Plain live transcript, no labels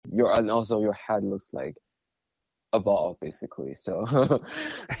and also your head looks like a ball basically. So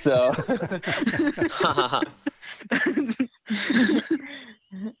so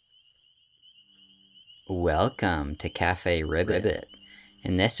Welcome to Cafe Ribbit.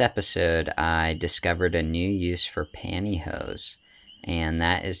 In this episode, I discovered a new use for pantyhose, and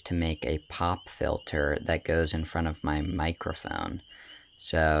that is to make a pop filter that goes in front of my microphone.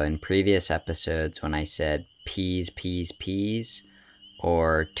 So in previous episodes, when I said peas, peas, peas,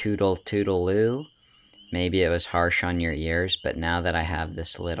 or toodle, toodaloo, maybe it was harsh on your ears, but now that I have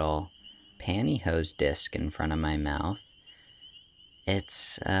this little pantyhose disc in front of my mouth,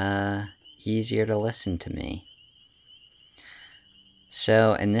 it's easier to listen to me.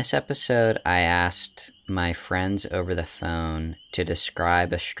 So in this episode, I asked my friends over the phone to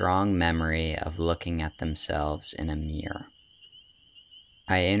describe a strong memory of looking at themselves in a mirror.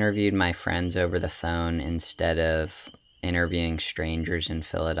 I interviewed my friends over the phone instead of interviewing strangers in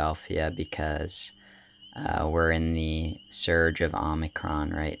Philadelphia because we're in the surge of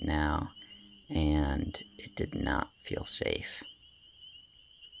Omicron right now, and it did not feel safe.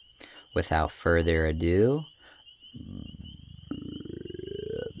 Without further ado,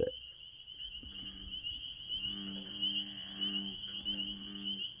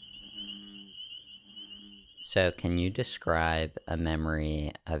 so can you describe a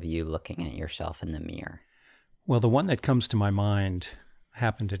memory of you looking at yourself in the mirror? Well, the one that comes to my mind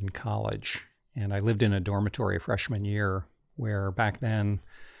happened in college, and I lived in a dormitory freshman year where back then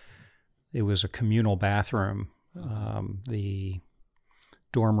it was a communal bathroom. The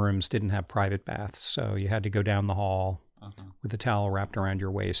dorm rooms didn't have private baths, so you had to go down the hall with a towel wrapped around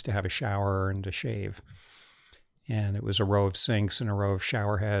your waist to have a shower and to shave. And it was a row of sinks and a row of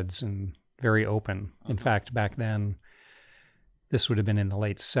shower heads and very open. In fact, back then, this would have been in the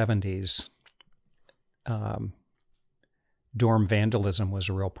late 70s, dorm vandalism was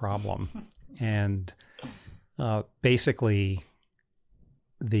a real problem. And basically,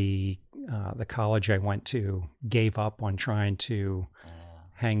 the college I went to gave up on trying to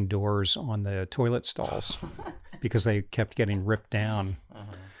hang doors on the toilet stalls because they kept getting ripped down.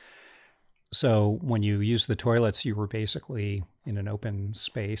 So when you used the toilets, you were basically in an open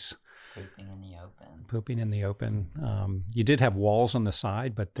space. Pooping in the open. You did have walls on the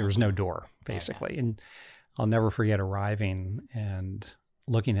side, but there was no door, basically. And I'll never forget arriving and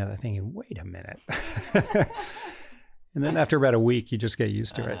looking at it thinking, wait a minute. And then after about a week, you just get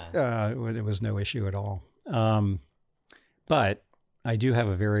used to it. It was no issue at all. But I do have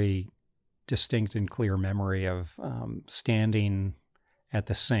a very distinct and clear memory of standing at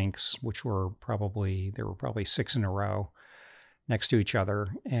the sinks, which were probably 6 in a row next to each other.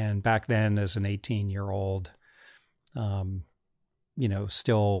 And back then, as an 18-year-old,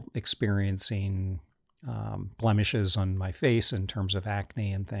 still experiencing blemishes on my face in terms of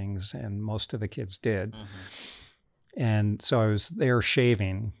acne and things, and most of the kids did. And so I was there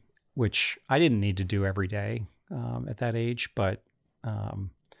shaving, which I didn't need to do every day at that age, but I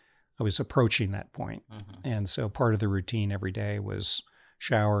was approaching that point. And so part of the routine every day was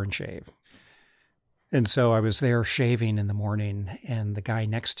shower and shave. And so I was there shaving in the morning, and the guy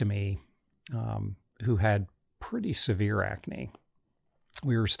next to me, who had pretty severe acne,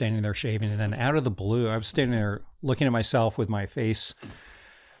 we were standing there shaving, and then out of the blue, I was standing there looking at myself with my face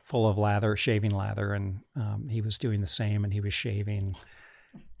full of lather, shaving lather, and he was doing the same, and he was shaving.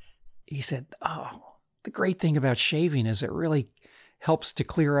 He said, "Oh, the great thing about shaving is it really helps to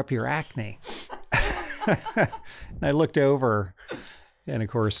clear up your acne." And I looked over, and of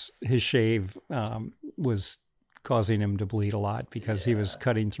course, his shave was causing him to bleed a lot because he was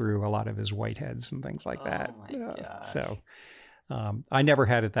cutting through a lot of his whiteheads and things like that. So I never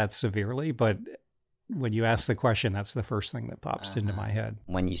had it that severely, but when you ask the question, that's the first thing that pops into my head.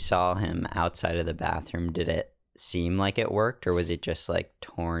 When you saw him outside of the bathroom, did it seem like it worked, or was it just like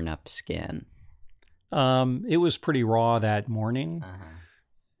torn up skin? It was pretty raw that morning.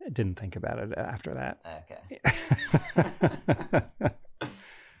 I didn't think about it after that. Okay.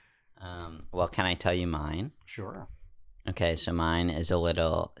 Well, can I tell you mine? Sure. Okay, so mine is a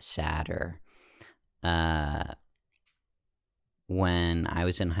little sadder. When I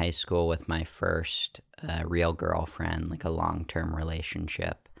was in high school with my first real girlfriend, like a long-term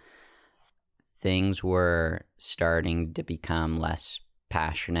relationship, things were starting to become less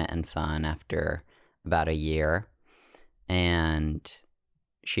passionate and fun after about a year. And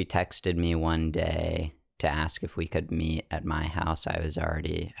she texted me one day to ask if we could meet at my house. I was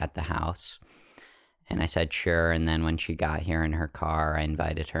already at the house. And I said, sure. And then when she got here in her car, I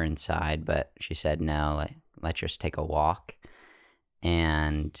invited her inside, but she said, no, let's just take a walk.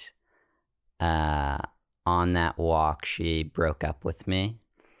 And on that walk, she broke up with me.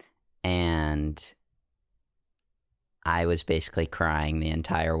 and I was basically crying the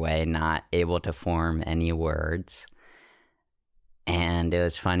entire way, not able to form any words. And it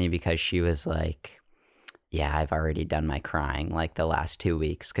was funny because she was like, yeah, I've already done my crying like the last 2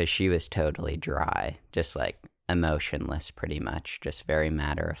 weeks, because she was totally dry, just like emotionless pretty much, just very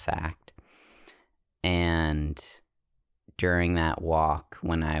matter of fact. And during that walk,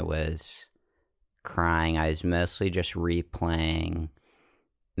 when I was crying, I was mostly just replaying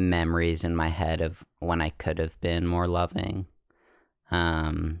memories in my head of when I could have been more loving.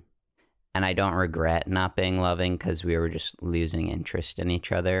 And I don't regret not being loving, because we were just losing interest in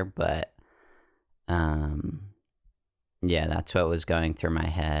each other. But yeah, that's what was going through my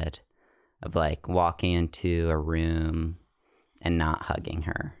head, of like walking into a room and not hugging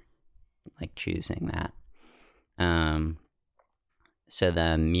her, like choosing that. So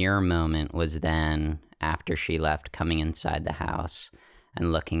the mirror moment was then after she left, coming inside the house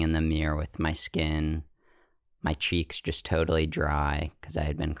and looking in the mirror with my skin, my cheeks just totally dry because I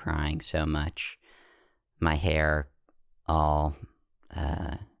had been crying so much, my hair all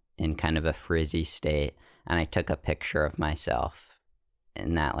in kind of a frizzy state. And I took a picture of myself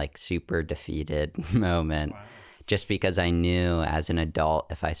in that like super defeated moment. Wow. Just because I knew as an adult,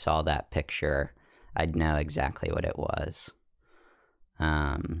 if I saw that picture, I'd know exactly what it was.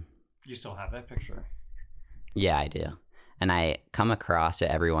 You still have that picture? Yeah, I do. And I come across it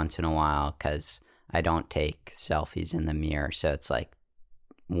every once in a while because I don't take selfies in the mirror. So it's like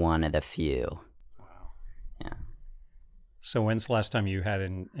one of the few. Wow. Yeah. So when's the last time you had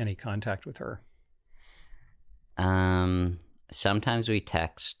any contact with her? Sometimes we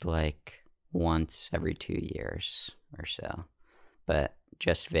text like once every 2 years or so, but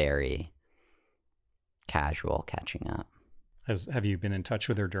just very casual catching up. Have you been in touch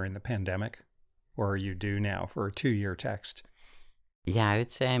with her during the pandemic, or are you due now for a 2-year text? Yeah, I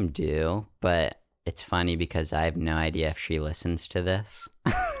would say I'm due, but it's funny because I have no idea if she listens to this.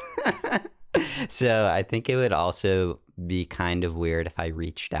 So I think it would also be kind of weird if I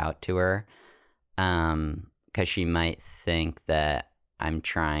reached out to her, because she might think that I'm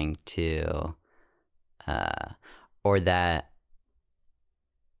trying to, or that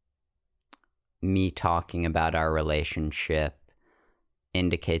me talking about our relationship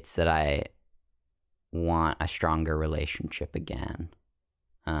indicates that I want a stronger relationship again.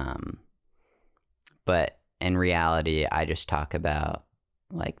 But in reality, I just talk about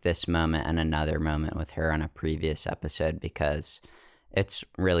like this moment and another moment with her on a previous episode because it's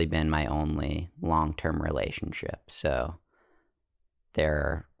really been my only long-term relationship. So there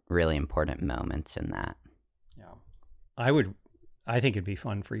are really important moments in that. Yeah. I think it'd be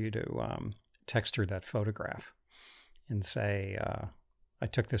fun for you to text her that photograph and say, I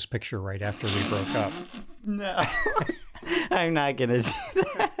took this picture right after we broke up. No, I'm not going to do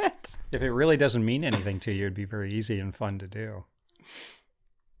that. If it really doesn't mean anything to you, it'd be very easy and fun to do.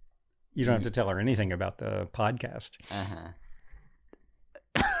 You don't have to tell her anything about the podcast.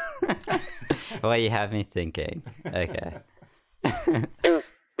 Well, you have me thinking. Okay.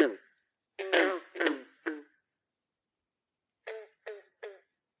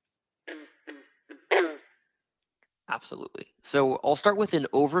 Absolutely. So I'll start with an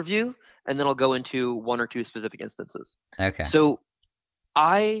overview, and then I'll go into one or two specific instances. Okay. So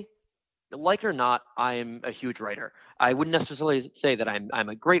like it or not, I'm a huge writer. I wouldn't necessarily say that I'm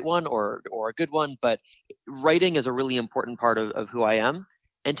a great one or a good one, but writing is a really important part of who I am.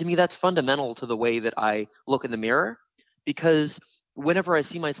 And to me, that's fundamental to the way that I look in the mirror, because whenever I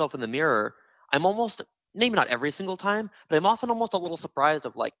see myself in the mirror, I'm almost, maybe not every single time, but I'm often almost a little surprised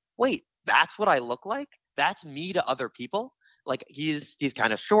of like, wait, that's what I look like? That's me to other people? Like he's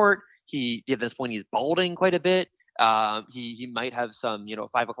kind of short. At this point, he's balding quite a bit. He might have some,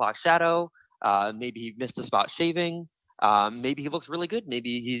 5 o'clock shadow. Maybe he missed a spot shaving. Maybe he looks really good.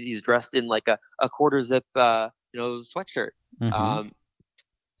 Maybe he's dressed in like a quarter zip, sweatshirt. Mm-hmm.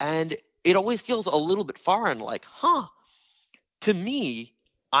 And it always feels a little bit foreign, like, to me,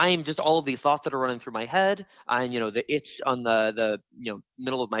 I'm just all of these thoughts that are running through my head. I'm, the itch on the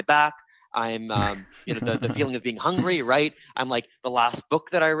middle of my back. I'm, the feeling of being hungry, right? I'm like the last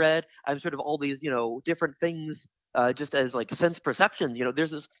book that I read. I'm sort of all these, different things, just as like sense perception. There's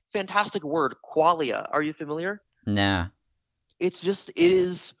this fantastic word, qualia. Are you familiar? No. It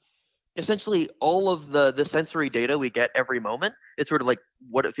is essentially all of the sensory data we get every moment. It's sort of like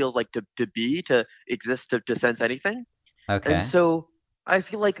what it feels like to exist, to sense anything. Okay. And so I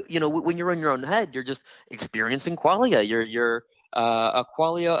feel like, when you're in your own head, you're just experiencing qualia. You're a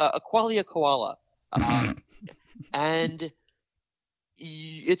qualia koala. And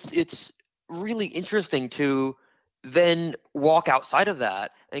it's really interesting to then walk outside of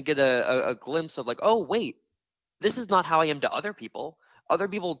that and get a glimpse of like, oh wait, this is not how I am to other people. Other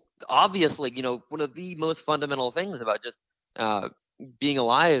people, obviously, one of the most fundamental things about just being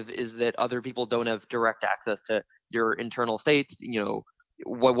alive is that other people don't have direct access to your internal states.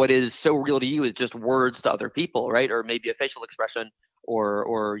 What is so real to you is just words to other people, right? Or maybe a facial expression,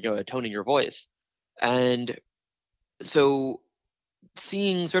 or a tone in your voice. And so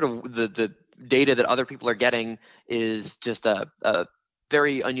seeing sort of the data that other people are getting is just a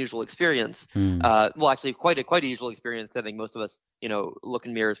very unusual experience. Well, actually, quite a usual experience. I think most of us, look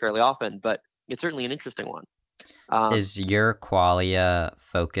in mirrors fairly often, but it's certainly an interesting one. Is your qualia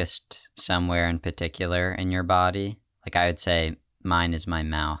focused somewhere in particular in your body? Like I would say mine is my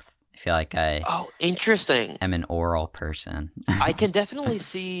mouth. I feel like interesting. I'm an oral person. I can definitely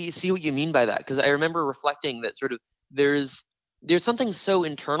see what you mean by that, because I remember reflecting that sort of there's something so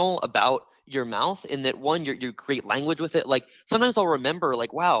internal about your mouth in that, one, you create language with it. Like sometimes I'll remember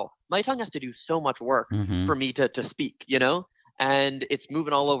like, wow, my tongue has to do so much work for me to speak, and it's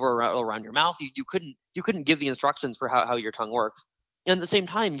moving all over around your mouth. You couldn't give the instructions for how your tongue works. And at the same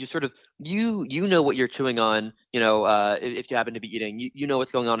time, you sort of you know what you're chewing on, if you happen to be eating, you know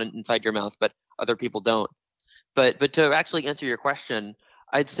what's going on inside your mouth, but other people don't. But to actually answer your question,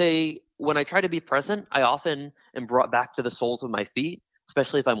 I'd say when I try to be present, I often am brought back to the soles of my feet,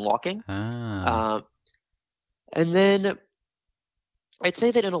 especially if I'm walking. And then I'd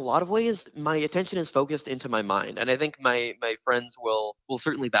say that in a lot of ways, my attention is focused into my mind, and I think my friends will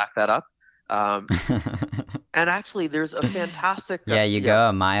certainly back that up. And actually, there's a fantastic. Yeah, you go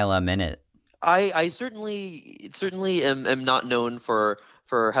a mile a minute. I certainly am not known for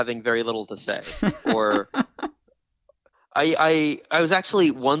having very little to say. Or I was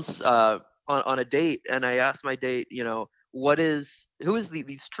actually once on a date, and I asked my date, who is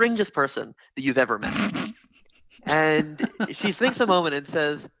the strangest person that you've ever met? And she thinks a moment and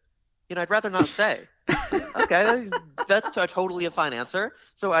says, I'd rather not say. Okay, that's totally a fine answer.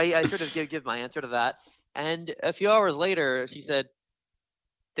 So I sort of give my answer to that. And a few hours later, she said,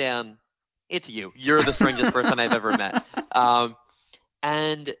 "Damn, it's you. You're the strangest person I've ever met."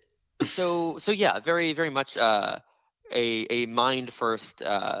 And so yeah, very, very much a mind first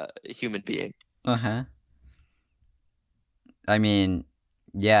human being. I mean,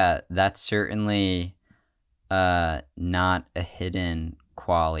 yeah, that's certainly not a hidden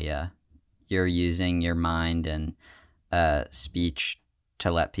qualia. You're using your mind and speech to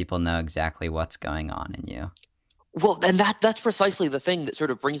let people know exactly what's going on in you. Well, and that's precisely the thing that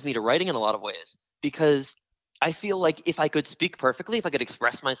sort of brings me to writing in a lot of ways, because I feel like if I could speak perfectly, if I could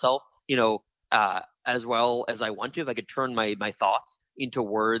express myself, as well as I want to, if I could turn my thoughts into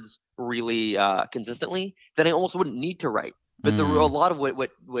words really consistently, then I almost wouldn't need to write. But a lot of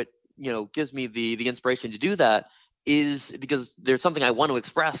what gives me the inspiration to do that is because there's something I want to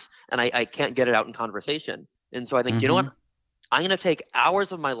express and I can't get it out in conversation. And so I think, you know what? I'm going to take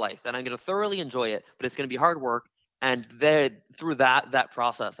hours of my life and I'm going to thoroughly enjoy it, but it's going to be hard work. And then through that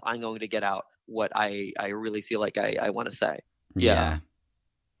process, I'm going to get out what I really feel like I want to say. Yeah.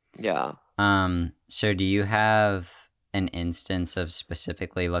 So do you have an instance of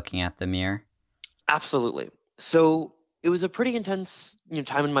specifically looking at the mirror? Absolutely. So it was a pretty intense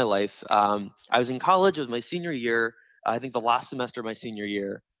time in my life. I was in college. It was my senior year. I think the last semester of my senior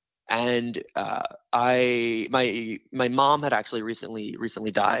year. And my mom had actually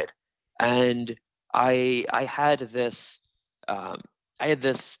recently died, and I had this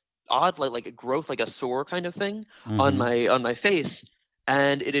odd like a growth, like a sore kind of thing on my face,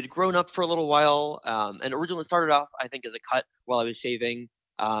 and it had grown up for a little while. And originally started off, I think, as a cut while I was shaving,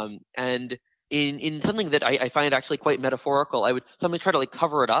 and in something that I find actually quite metaphorical. I would sometimes try to like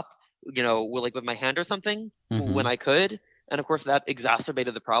cover it up, with my hand or something when I could. And of course, that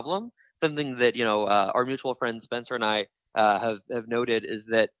exacerbated the problem. Something that our mutual friend Spencer and I have noted is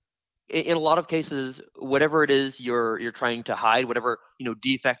that in a lot of cases, whatever it is you're trying to hide, whatever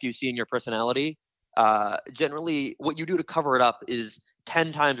defect you see in your personality, generally what you do to cover it up is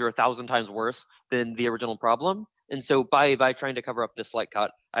 10 times or 1,000 times worse than the original problem. And so by trying to cover up this slight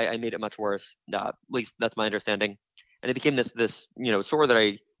cut, I made it much worse. At least that's my understanding. And it became this sore that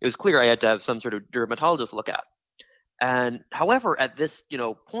it was clear I had to have some sort of dermatologist look at. And however, at this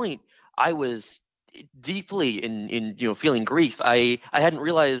point, I was deeply in feeling grief. I hadn't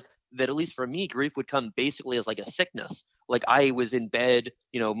realized that, at least for me, grief would come basically as like a sickness. Like I was in bed,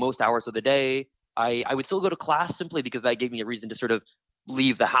 most hours of the day. I would still go to class simply because that gave me a reason to sort of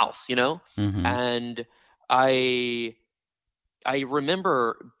leave the house, And I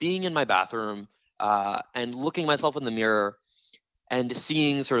remember being in my bathroom and looking myself in the mirror and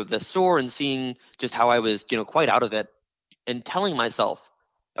seeing sort of the sore and seeing just how I was, quite out of it, and telling myself,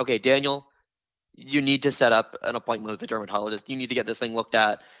 okay, Daniel, you need to set up an appointment with a dermatologist. You need to get this thing looked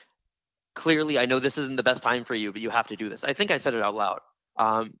at. Clearly, I know this isn't the best time for you, but you have to do this. I think I said it out loud.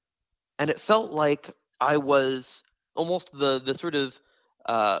 And it felt like I was almost the sort of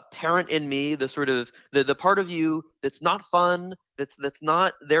parent in me, the sort of the part of you that's not fun, that's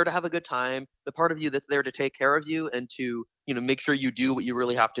not there to have a good time, the part of you that's there to take care of you and to make sure you do what you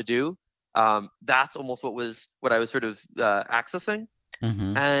really have to do. That's almost what I was sort of accessing,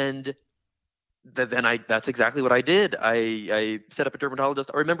 and that's exactly what I did. I set up a dermatologist.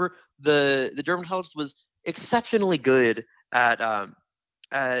 I remember the dermatologist was exceptionally good at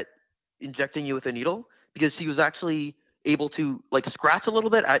injecting you with a needle, because she was actually able to like scratch a little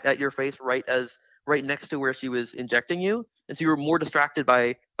bit at your face right next to where she was injecting you, and so you were more distracted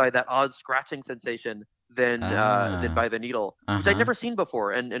by that odd scratching sensation than by the needle, which I'd never seen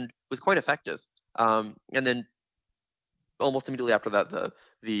before, and was quite effective. And then almost immediately after that,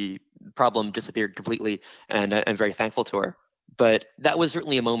 the problem disappeared completely, and I'm very thankful to her. But that was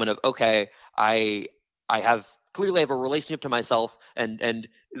certainly a moment of, okay, I have clearly have a relationship to myself, and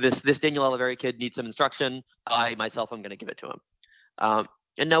this Daniel Oliveri kid needs some instruction. I myself am going to give it to him.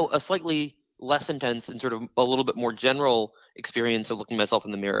 And now a slightly less intense and sort of a little bit more general experience of looking myself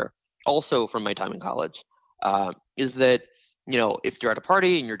in the mirror, also from my time in college, is that if you're at a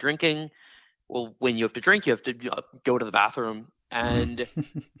party and you're drinking, well, when you have to drink, you have to go to the bathroom, and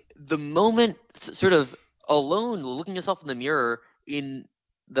the moment sort of alone looking yourself in the mirror in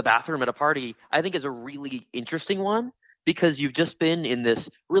the bathroom at a party, I think is a really interesting one, because you've just been in this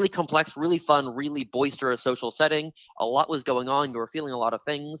really complex, really fun, really boisterous social setting. A lot was going on. You were feeling a lot of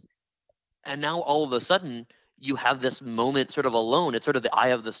things. And now all of a sudden you have this moment sort of alone. It's sort of the eye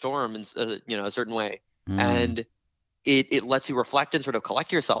of the storm in a certain way. And it lets you reflect and sort of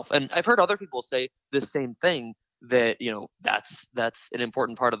collect yourself. And I've heard other people say the same thing, that, that's an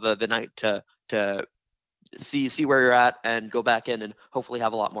important part of the night to see where you're at and go back in and hopefully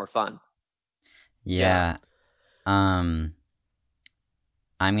have a lot more fun. Yeah. I'm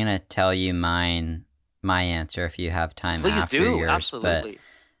gonna tell you my answer if you have time. Please after do. yours. Absolutely.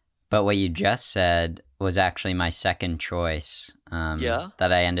 But what you just said was actually my second choice.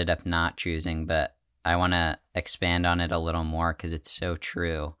 That I ended up not choosing, but I want to expand on it a little more because it's so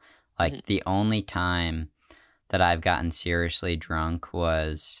true. Like the only time that I've gotten seriously drunk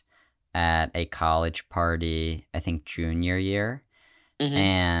was at a college party, I think junior year.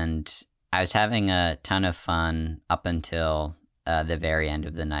 And I was having a ton of fun up until the very end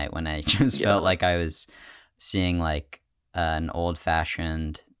of the night, when I just felt like I was seeing like an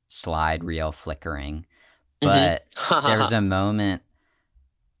old-fashioned slide reel flickering. But there was a moment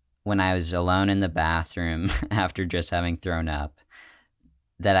when I was alone in the bathroom after just having thrown up,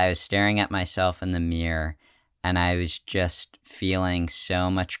 that I was staring at myself in the mirror, and I was just feeling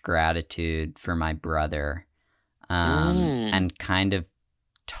so much gratitude for my brother, and kind of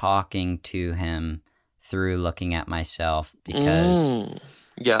talking to him through looking at myself, because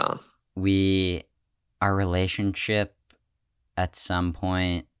our relationship at some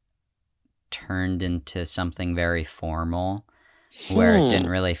point turned into something very formal, where it didn't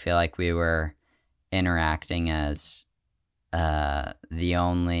really feel like we were interacting as the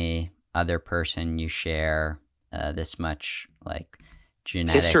only other person you share this much like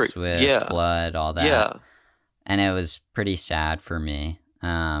genetics with, blood, all that. And it was pretty sad for me.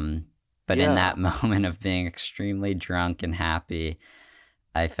 But in that moment of being extremely drunk and happy,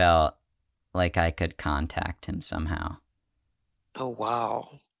 I felt like I could contact him somehow. Oh,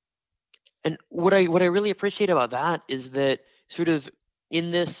 wow. And what I really appreciate about that is that sort of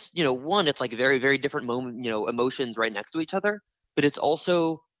in this, one, it's like very, very different moment, emotions right next to each other, but it's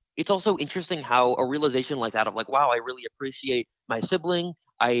also interesting how a realization like that of like, wow, I really appreciate my sibling.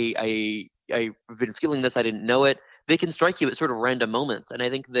 I've been feeling this. I didn't know it. They can strike you at sort of random moments. And I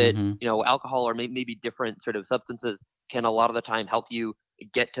think that, alcohol or maybe different sort of substances can a lot of the time help you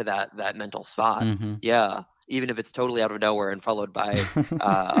get to that mental spot. Yeah. Even if it's totally out of nowhere and followed by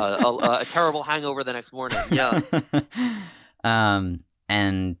a terrible hangover the next morning. Yeah.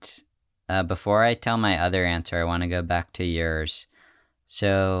 And before I tell my other answer, I want to go back to yours.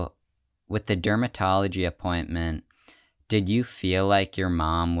 So with the dermatology appointment, did you feel like your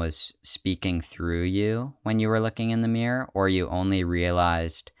mom was speaking through you when you were looking in the mirror, or you only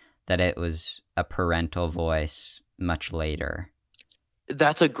realized that it was a parental voice much later?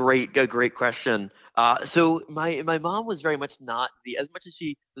 That's a great question. So my mom was very much not as much as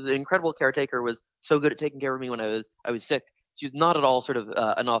she was an incredible caretaker, was so good at taking care of me when I was sick. She's not at all sort of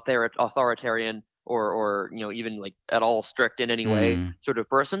an authoritarian or even like at all strict in any way sort of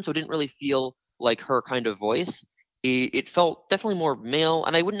person. So it didn't really feel like her kind of voice. It felt definitely more male,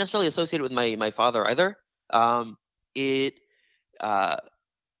 and I wouldn't necessarily associate it with my father either. It uh,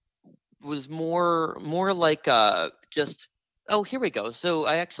 was more like just, oh, here we go. So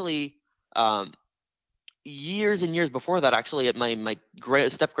I actually years and years before that, actually, at my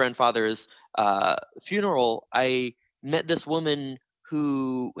step grandfather's funeral, I met this woman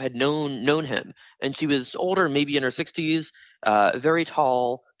who had known him, and she was older, maybe in her 60s, very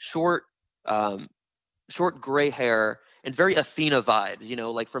tall, um, short gray hair, and very Athena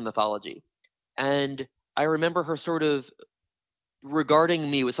vibes, like from mythology. And I remember her sort of regarding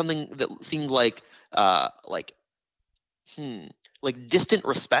me with something that seemed like hmm, like distant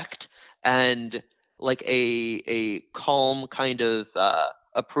respect and like a calm kind of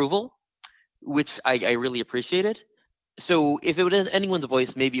approval, which I really appreciated. So if it was anyone's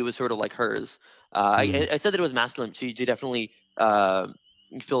voice, maybe it was sort of like hers. I said that it was masculine. She definitely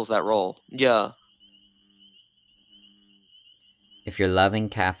fills that role. Yeah. If you're loving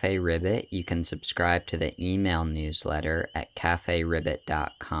Cafe Ribbit, you can subscribe to the email newsletter at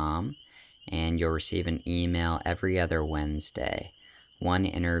caferibbit.com, and you'll receive an email every other Wednesday, one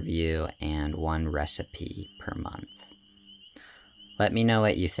interview and one recipe per month. Let me know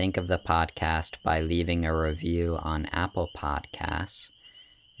what you think of the podcast by leaving a review on Apple Podcasts.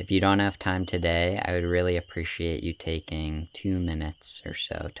 If you don't have time today, I would really appreciate you taking 2 minutes or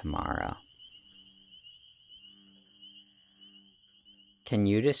so tomorrow. Can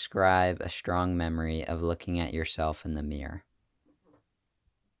you describe a strong memory of looking at yourself in the mirror?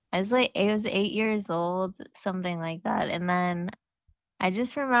 I was 8 years old, something like that. And then I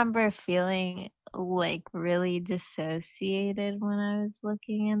just remember feeling like really dissociated when I was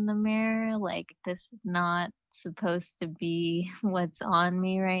looking in the mirror. Like, this is not supposed to be what's on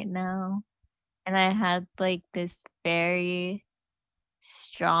me right now. And I had like this very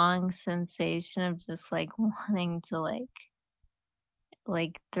strong sensation of just like wanting to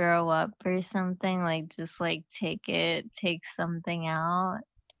like throw up or something, like just like take something out.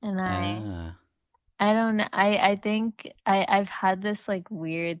 And I don't know. I think I've had this like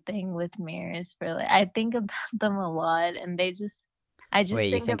weird thing with mirrors for like, I think about them a lot, and I just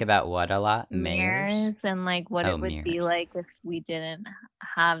Wait, you think about what a lot? mirrors and like what it would be mirrors. like if we didn't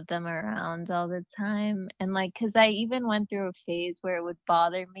have them around all the time. And like, cause I even went through a phase where it would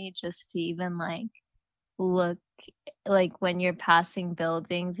bother me just to even like look, like when you're passing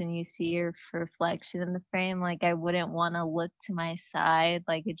buildings and you see your reflection in the frame, like I wouldn't want to look to my side.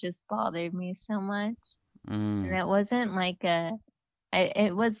 Like it just bothered me so much. And it wasn't like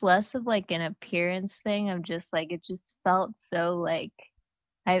it was less of like an appearance thing of just like, it just felt so like,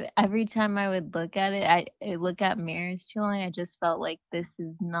 every time I would look at it, I look at mirrors too long, I just felt like this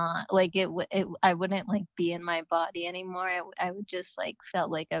is not like I wouldn't like be in my body anymore. I would just like felt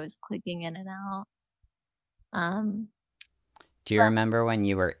like I was clicking in and out. Do you remember when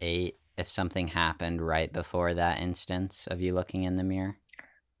you were 8 if something happened right before that instance of you looking in the mirror?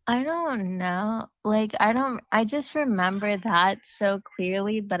 I don't know. Like I just remember that so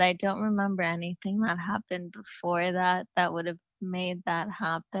clearly, but I don't remember anything that happened before that would have made that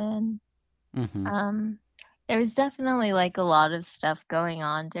happen. There was definitely like a lot of stuff going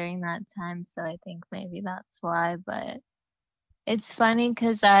on during that time, so I think maybe that's why. But it's funny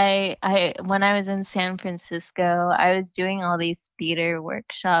because I when I was in San Francisco, I was doing all these theater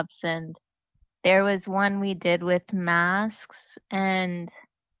workshops, and there was one we did with masks, and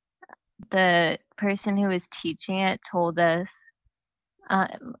the person who was teaching it told us,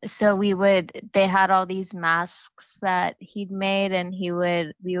 so they had all these masks that he'd made, and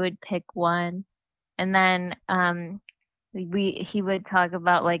we would pick one, and then he would talk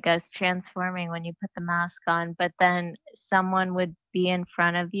about like us transforming when you put the mask on, but then someone would be in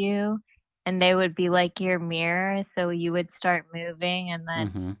front of you and they would be like your mirror, so you would start moving, and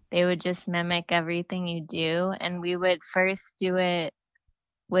then they would just mimic everything you do. And we would first do it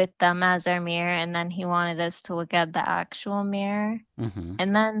with them as our mirror, and then he wanted us to look at the actual mirror.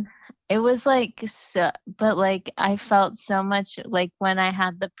 And then it was like, so, but like I felt so much like when I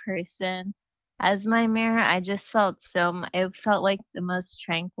had the person as my mirror, I just felt it felt like the most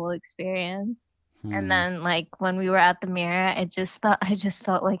tranquil experience. And then like when we were at the mirror, I just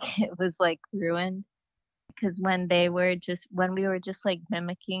felt like it was like ruined, because when we were just like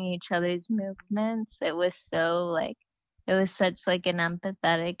mimicking each other's movements, it was such like an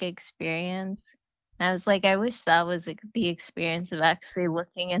empathetic experience. And I was like, I wish that was like the experience of actually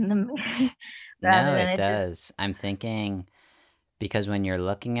looking in the mirror. No, it does. I'm thinking, because when you're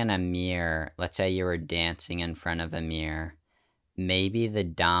looking in a mirror, let's say you were dancing in front of a mirror, maybe the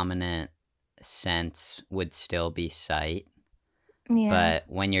dominant sense would still be sight. Yeah. But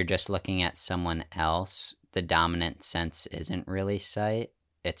when you're just looking at someone else, the dominant sense isn't really sight.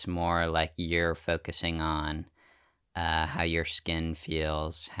 It's more like you're focusing on how your skin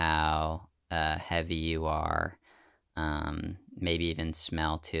feels, how heavy you are, maybe even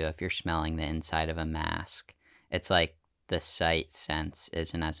smell too, if you're smelling the inside of a mask. It's like the sight sense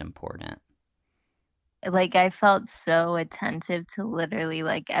isn't as important. Like I felt so attentive to literally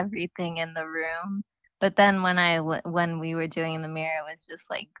like everything in the room. But then when we were doing the mirror, it was just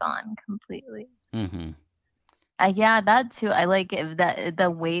like gone completely. Mm-hmm. Yeah, that too. I like if that the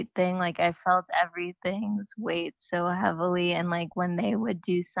weight thing. Like I felt everything's weight so heavily, and like when they would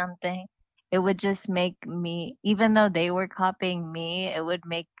do something, it would just make me, even though they were copying me, it would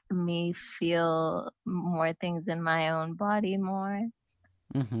make me feel more things in my own body more.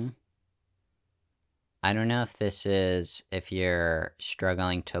 Mm-hmm. I don't know if you're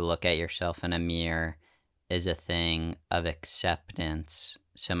struggling to look at yourself in a mirror is a thing of acceptance.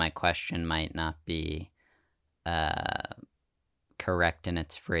 So my question might not be uh, correct in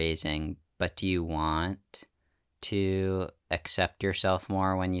its phrasing, but do you want to accept yourself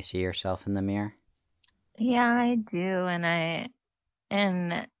more when you see yourself in the mirror? Yeah, I do, and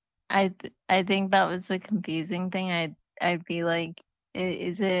I think that was the confusing thing. I'd be like,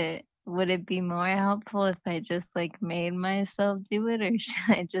 is it would it be more helpful if I just like made myself do it, or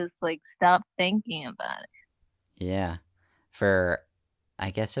should I just like stop thinking about it? Yeah. For, I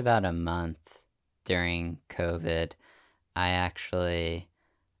guess, about a month during COVID, I actually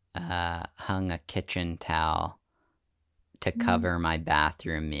hung a kitchen towel to Mm, cover my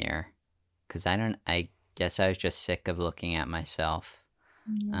bathroom mirror because I guess I was just sick of looking at myself.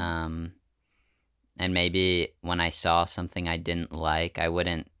 yeah. Um, and maybe when I saw something I didn't like, I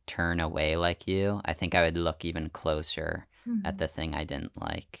wouldn't turn away like you. I think I would look even closer at Mhm. the thing I didn't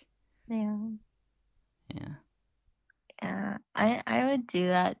like. Yeah. Yeah. Yeah. I would do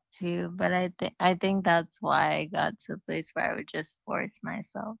that too, but I think that's why I got to a place where I would just force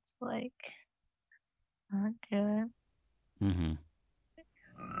myself to like not do it. Mm-hmm.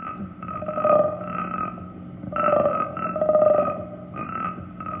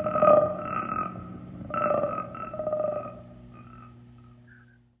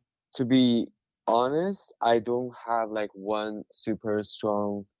 To be honest, I don't have like one super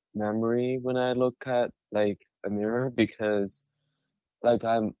strong memory when I look at like a mirror because like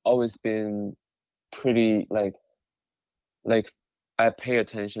I'm always been pretty like I pay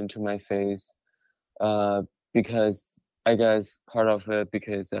attention to my face uh because I guess part of it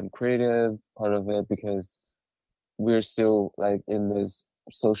because I'm creative, part of it because we're still like in this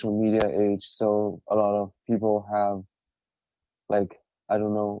social media age, so a lot of people have like I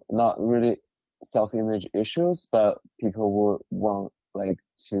don't know, not really self-image issues, but people will want like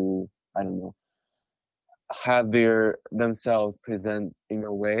to I don't know have their themselves present in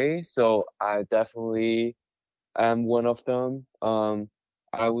a way. So I definitely am one of them.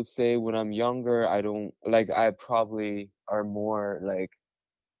 I would say when I'm younger, I don't like I probably are more like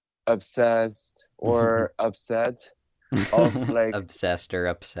obsessed or upset of like Obsessed or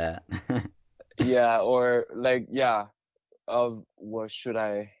upset. yeah or like yeah of what should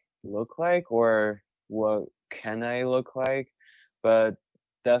I look like or what can I look like. But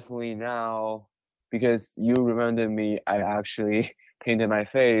definitely now, because you reminded me, I actually painted my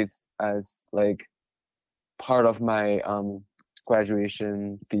face as like part of my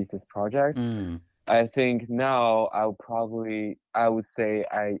graduation thesis project. Mm. I think now I would say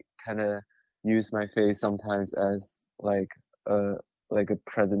I kind of use my face sometimes as a like a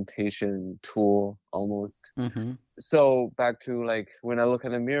presentation tool almost. Mm-hmm. So back to like when I look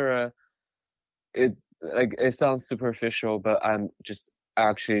in the mirror, it like it sounds superficial, but I'm just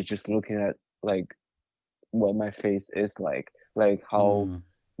actually just looking at like what my face is like how Mm.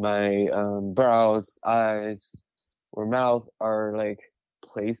 my brows, eyes, or mouth are like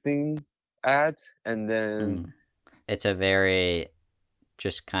placing at, and then Mm. It's a very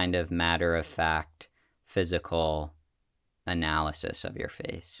just kind of matter of fact physical analysis of your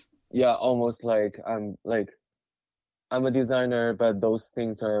face. yeah, almost like I'm a designer, but those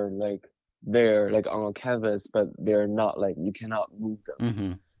things are like there like on a canvas, but they're not like you cannot move them.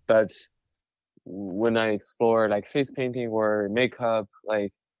 Mm-hmm. But when I explore like face painting or makeup,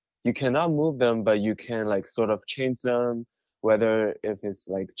 like you cannot move them, but you can like sort of change them, whether if it's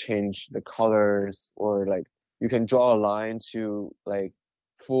like change the colors or like you can draw a line to like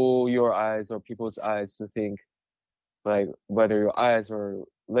fool your eyes or people's eyes to think like whether your eyes or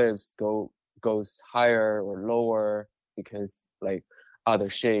lips goes higher or lower because like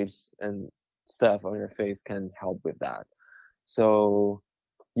other shapes and stuff on your face can help with that. So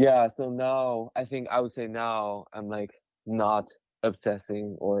Yeah, so now I think I would say now I'm like not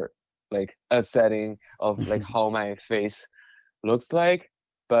obsessing or like upsetting of like how my face looks like,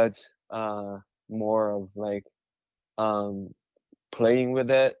 but more of like um playing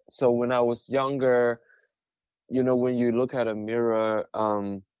with it. So when I was younger, when you look at a mirror,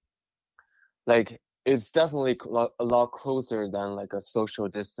 like it's definitely a lot closer than like a social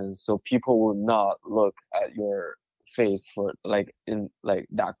distance. So people will not look at your face for like in like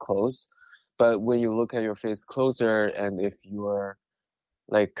that close. But when you look at your face closer, and if you're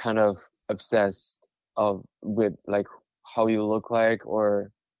like kind of obsessed of with like how you look like,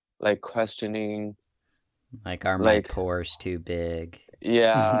 or like questioning Like, are my like pores too big?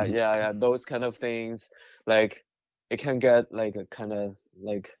 yeah, those kind of things, like it can get like a kind of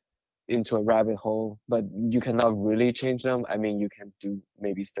like into a rabbit hole, but you cannot really change them. I mean, you can do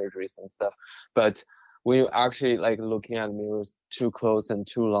maybe surgeries and stuff, but when you actually like looking at mirrors too close and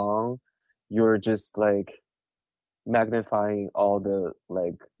too long, you're just like magnifying all the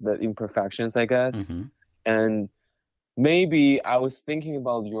like the imperfections, I guess. Mm-hmm. And maybe I was thinking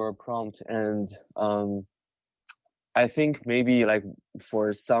about your prompt, and I think maybe like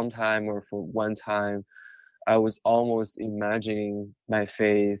for some time or for one time, I was almost imagining my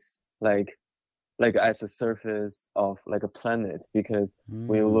face like as a surface of like a planet, because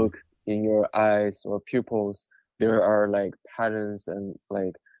when you look in your eyes or pupils, there are like patterns and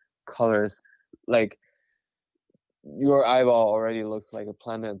like colors. Like your eyeball already looks like a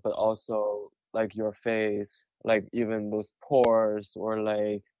planet, but also like your face, like even those pores, or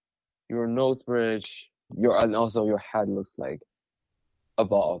like your nose bridge, and also your head looks like a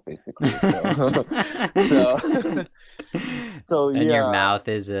ball, basically. So, so, so And your yeah, mouth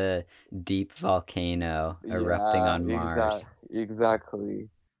is a deep volcano erupting yeah, on Mars. exactly.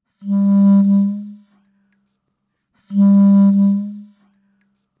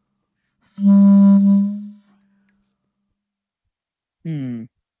 Hmm.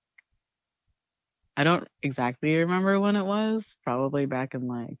 I don't exactly remember when it was. Probably back in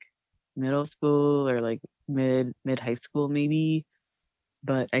like middle school or like mid high school maybe.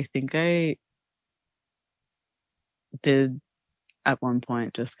 But I think I did at one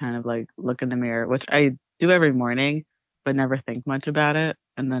point just kind of like look in the mirror, which I do every morning, but never think much about it,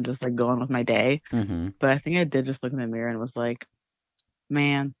 and then just like go on with my day. Mm-hmm. But I think I did just look in the mirror and was like,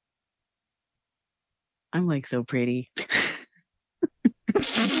 man, I'm like so pretty.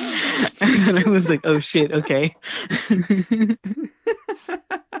 And then I was like, oh shit, okay.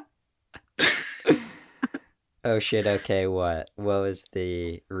 Oh shit, okay, what? What was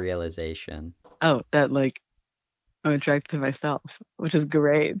the realization? Oh, that like I'm attracted to myself, which is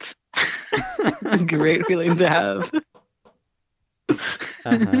great. It's a great feeling to have.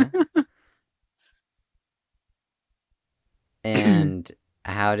 Uh-huh. And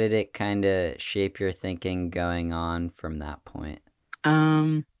how did it kind of shape your thinking going on from that point?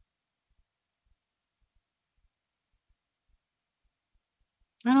 I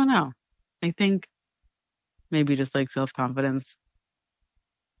don't know. I think maybe just like self-confidence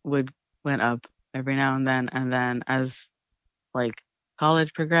would went up every now and then as like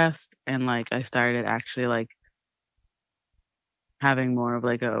college progressed and like I started actually like having more of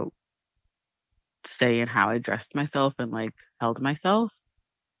like a say in how I dressed myself and like held myself.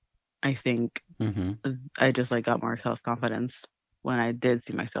 I think Mm-hmm. I just like got more self-confidence when I did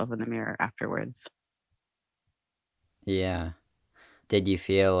see myself in the mirror afterwards. Yeah. Did you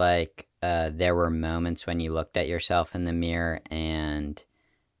feel like there were moments when you looked at yourself in the mirror and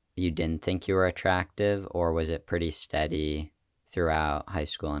you didn't think you were attractive, or was it pretty steady throughout high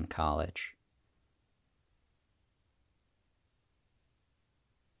school and college?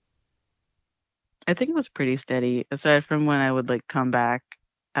 I think it was pretty steady, aside from when I would like come back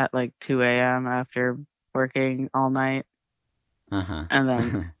at like 2 a.m. after working all night, Uh-huh. and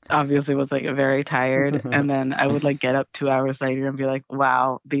then obviously was like very tired, and then I would like get up 2 hours later and be like,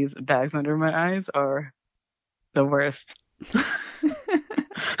 wow, these bags under my eyes are the worst.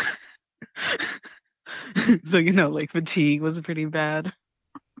 So like fatigue was pretty bad.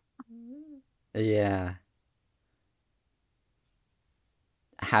 Yeah.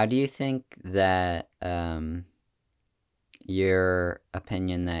 How do you think that your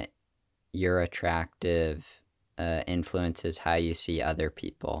opinion that you're attractive influences how you see other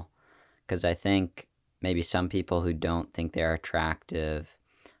people? Because I think maybe some people who don't think they're attractive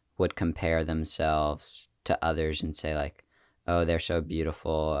would compare themselves to others and say like, oh, they're so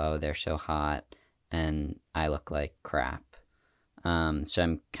beautiful, oh, they're so hot, and I look like crap. So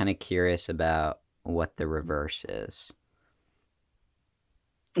I'm kind of curious about what the reverse is.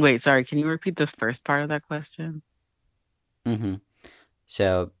 Wait, sorry, can you repeat the first part of that question? Mm-hmm.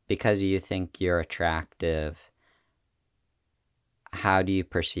 So, because you think you're attractive, how do you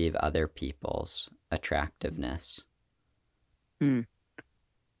perceive other people's attractiveness?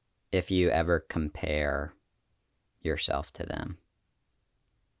 If you ever compare yourself to them.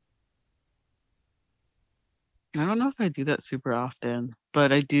 I don't know if I do that super often,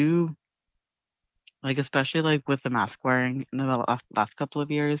 but I do, like, especially like with the mask wearing in the last couple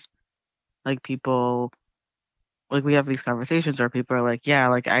of years, like people, like we have these conversations where people are like, yeah,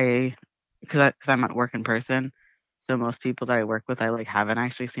 like because I'm at work in person, so most people that I work with, I like haven't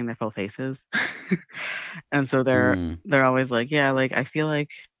actually seen their full faces, and so they're always like, yeah, like I feel like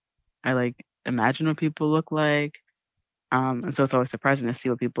I like imagine what people look like, and so it's always surprising to see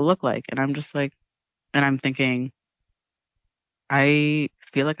what people look like, and I'm just like, and I'm thinking, I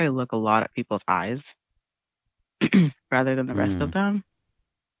feel like I look a lot at people's eyes rather than the rest of them.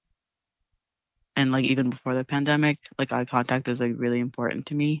 And like even before the pandemic, like eye contact is like really important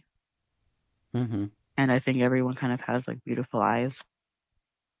to me. Mm-hmm. And I think everyone kind of has like beautiful eyes.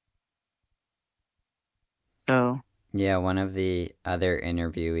 So yeah, one of the other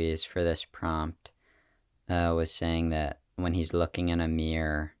interviewees for this prompt was saying that when he's looking in a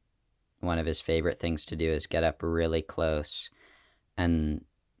mirror, one of his favorite things to do is get up really close and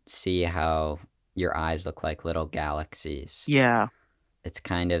see how your eyes look like little galaxies. yeah, It's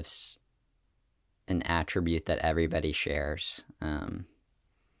kind of an attribute that everybody shares.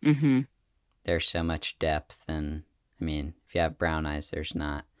 There's so much depth, and I mean, if you have brown eyes, there's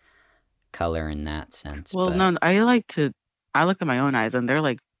not color in that sense. Well, but no, I look at my own eyes and they're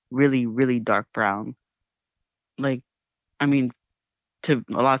like really, really dark brown. Like, I mean, to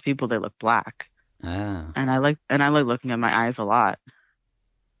a lot of people they look black. Oh. And I like looking at my eyes a lot.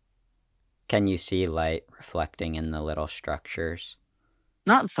 Can you see light reflecting in the little structures?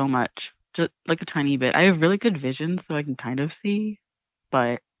 Not so much, just like a tiny bit. I have really good vision, so I can kind of see,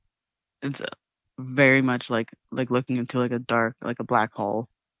 but it's very much like looking into like a dark, like a black hole,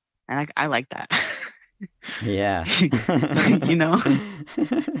 and I like that. Yeah. You know?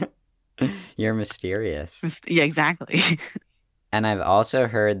 You're mysterious. Yeah, exactly. And I've also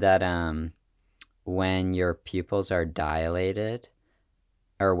heard that when your pupils are dilated,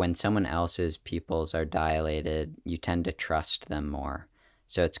 or when someone else's pupils are dilated, you tend to trust them more.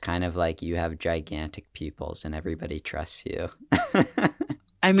 So it's kind of like you have gigantic pupils and everybody trusts you.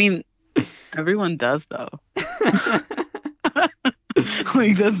 I mean, everyone does though.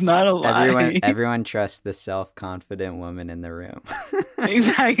 Like that's not a lie. Everyone trusts the self-confident woman in the room.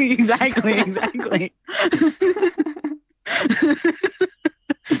 Exactly.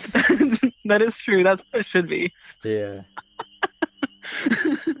 That is true. That's what it should be. Yeah.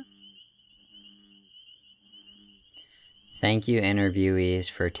 Thank you, interviewees,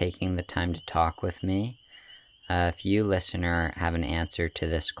 for taking the time to talk with me. If you, listener, have an answer to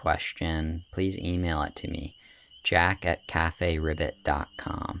this question, please email it to me,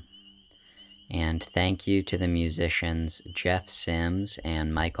 jack@caferibbit.com. And thank you to the musicians Jeff Sims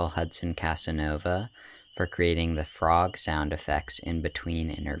and Michael Hudson Casanova for creating the frog sound effects in between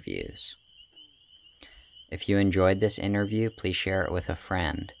interviews. If you enjoyed this interview, please share it with a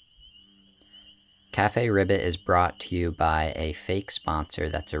friend. Cafe Ribbit is brought to you by a fake sponsor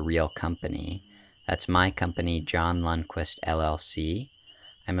that's a real company. That's my company, John Lundquist, LLC.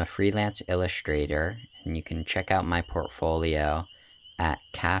 I'm a freelance illustrator, and you can check out my portfolio at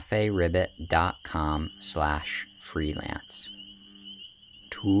caferibbit.com/freelance.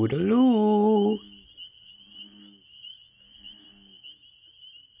 Toodaloo!